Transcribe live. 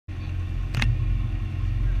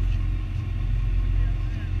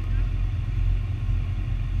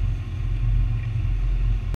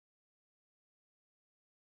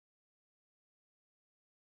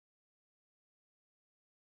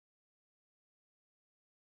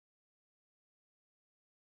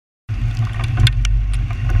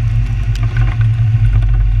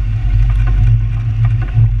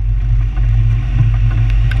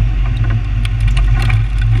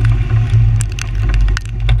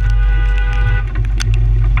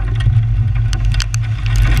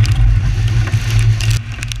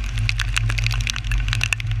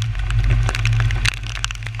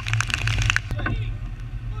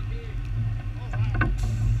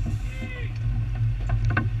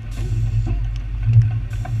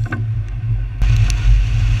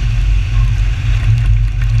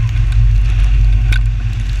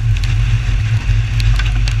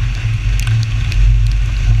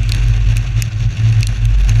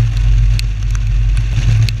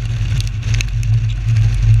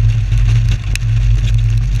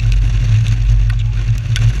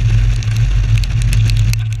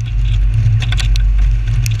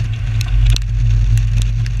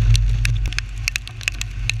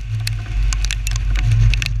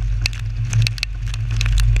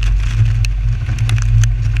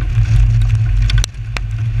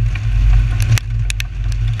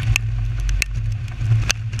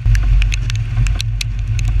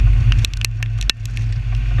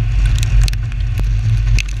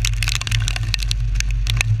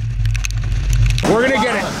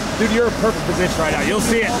you're in perfect position right now. You'll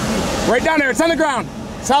see it. Right down there. It's on the ground.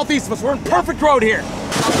 Southeast of us. We're in perfect road here.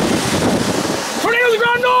 Tornado on the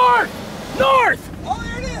ground north! North! Oh,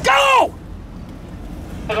 there it is! Go!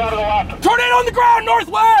 Tornado on the ground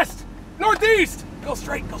northwest! Northeast! Go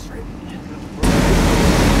straight, go straight.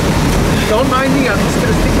 Don't mind me, I'm just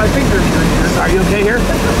gonna stick my fingers in here. Are you okay here?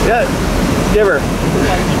 Yeah, give her.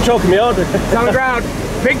 You're choking me out. It's on the ground.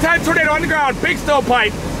 Big time tornado on the ground. Big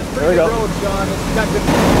stovepipe. There we go.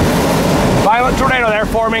 Violent tornado there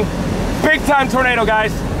forming. Big time tornado,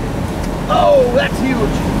 guys. Oh, that's huge.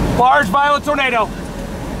 Large violent tornado.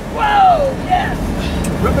 Whoa, yes.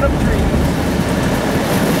 Ripping up trees.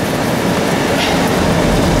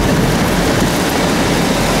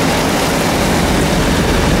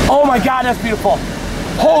 Oh my God, that's beautiful.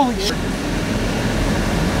 Holy shit.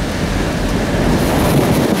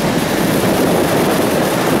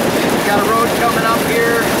 We got a road coming up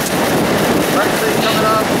here. Breakfast coming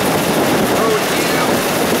up. Road view.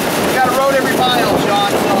 We got a road every mile,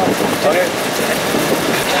 Sean, so. Okay.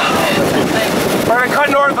 We're gonna cut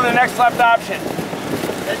north on the next left option.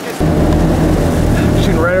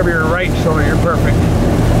 Shooting right over your right shoulder, you're perfect.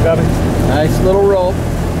 Got it. Nice little rope.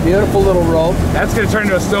 Beautiful little rope. That's gonna turn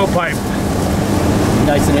into a stovepipe.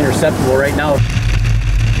 Nice and interceptable right now.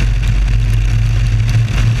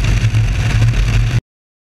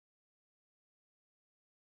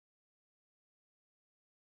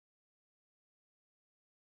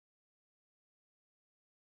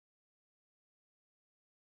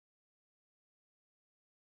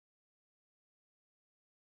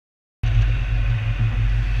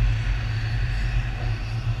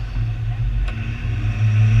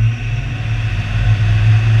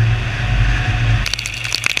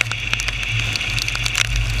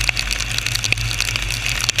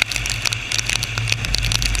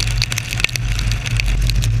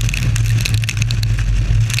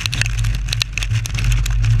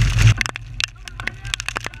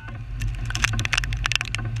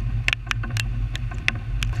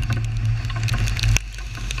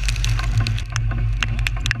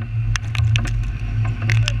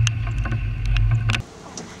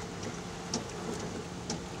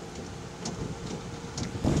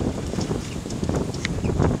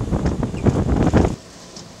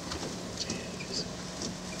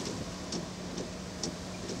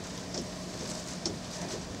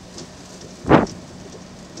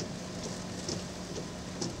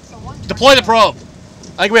 Deploy the probe.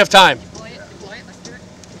 I think we have time. Deploy it, let's do it.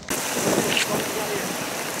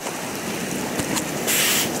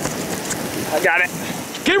 I got it.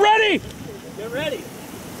 Get ready! Get ready.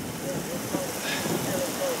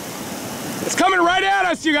 It's coming right at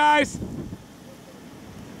us, you guys!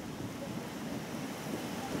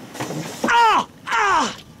 Ah!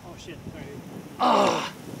 Ah! Oh shit, sorry.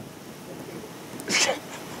 Ah!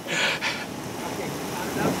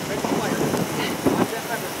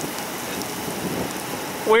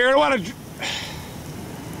 We're gonna want to.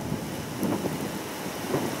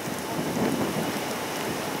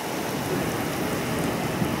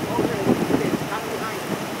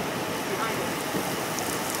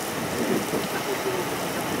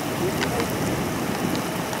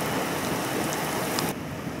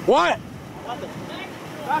 What?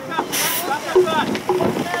 Back up, what's the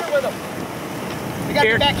matter with them? They gotta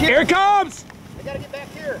Here, get back here. Here it comes! They gotta get back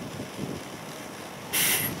here.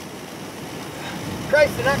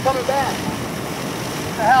 Christ, they're not coming back.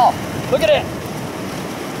 What the hell? Look at it.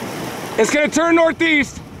 It's gonna turn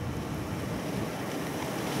northeast.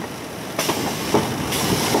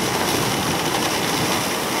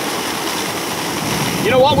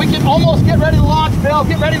 You know what? We can almost get ready to launch, Bill.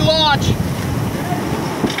 Get ready to launch.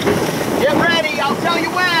 Get ready. I'll tell you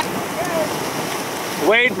when.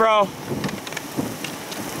 Wait, bro.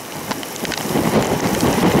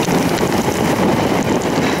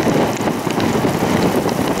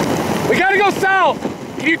 We gotta go south.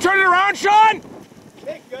 Can you turn it around, Sean?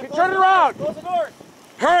 Hey, Can you turn it around? Close the doors.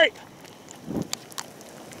 Hurry.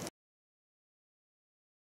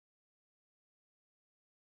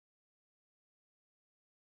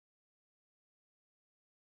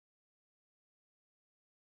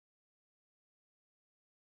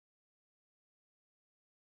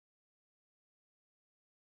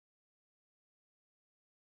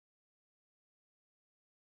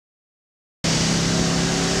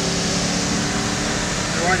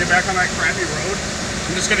 You want to get back on that crappy road?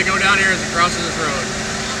 I'm just going to go down here as it crosses this road.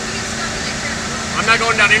 I'm not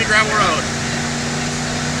going down any gravel road.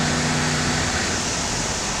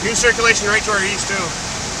 New circulation right to our east too.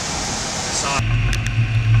 I saw it.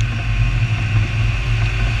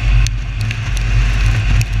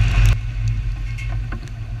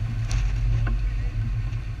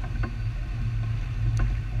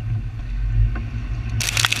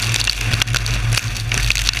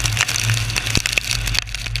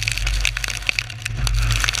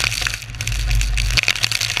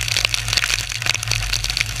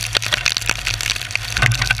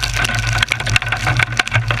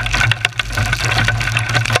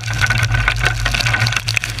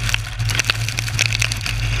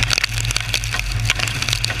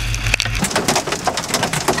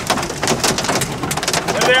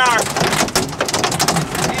 are.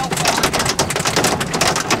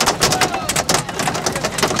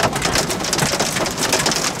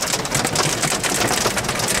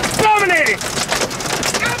 Dominating.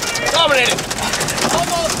 Dominated.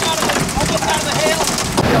 Almost out of the hail.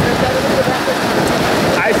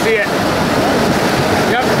 I see it.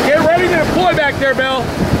 Yep, get ready to deploy back there, Bill.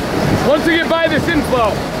 Once we get by this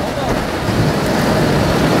inflow.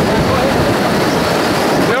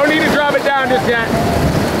 No need to drop it down just yet.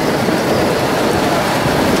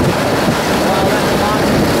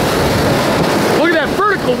 Look at that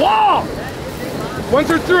vertical wall. Once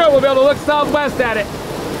we're through it, we'll be able to look southwest at it.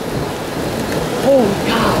 Holy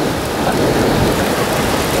cow.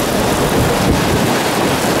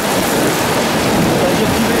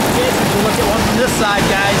 We'll look at one from this side,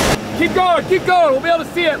 guys. Keep going, keep going. We'll be able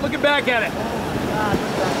to see it looking back at it.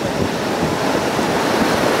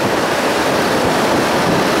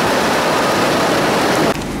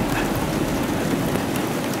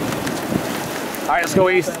 All right, let's go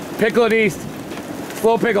east. Pickle it east.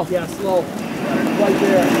 Slow pickle. Yeah, slow. Right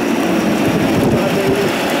there.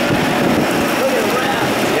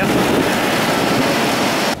 Yep.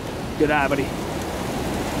 Good eye, buddy.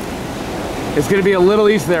 It's gonna be a little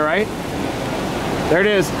east there, right? There it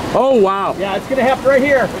is. Oh, wow. Yeah, it's gonna happen right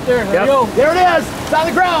here. Right there. There Yep. you go. There it is. It's on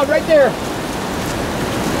the ground, right there.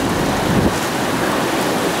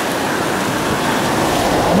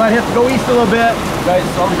 I might have to go east a little bit. Guys,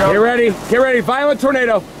 it's on the ground. Get ready, get ready. Violent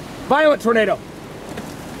tornado. Violent tornado.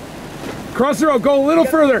 Cross the road, go a little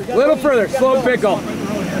further, a little further. Slow pickle.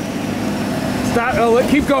 Stop,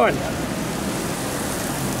 keep going.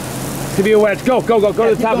 To be a wedge. Go, go, go, go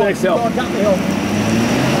to the top of the next hill. Go on top of the hill.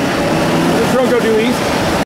 This road go due east.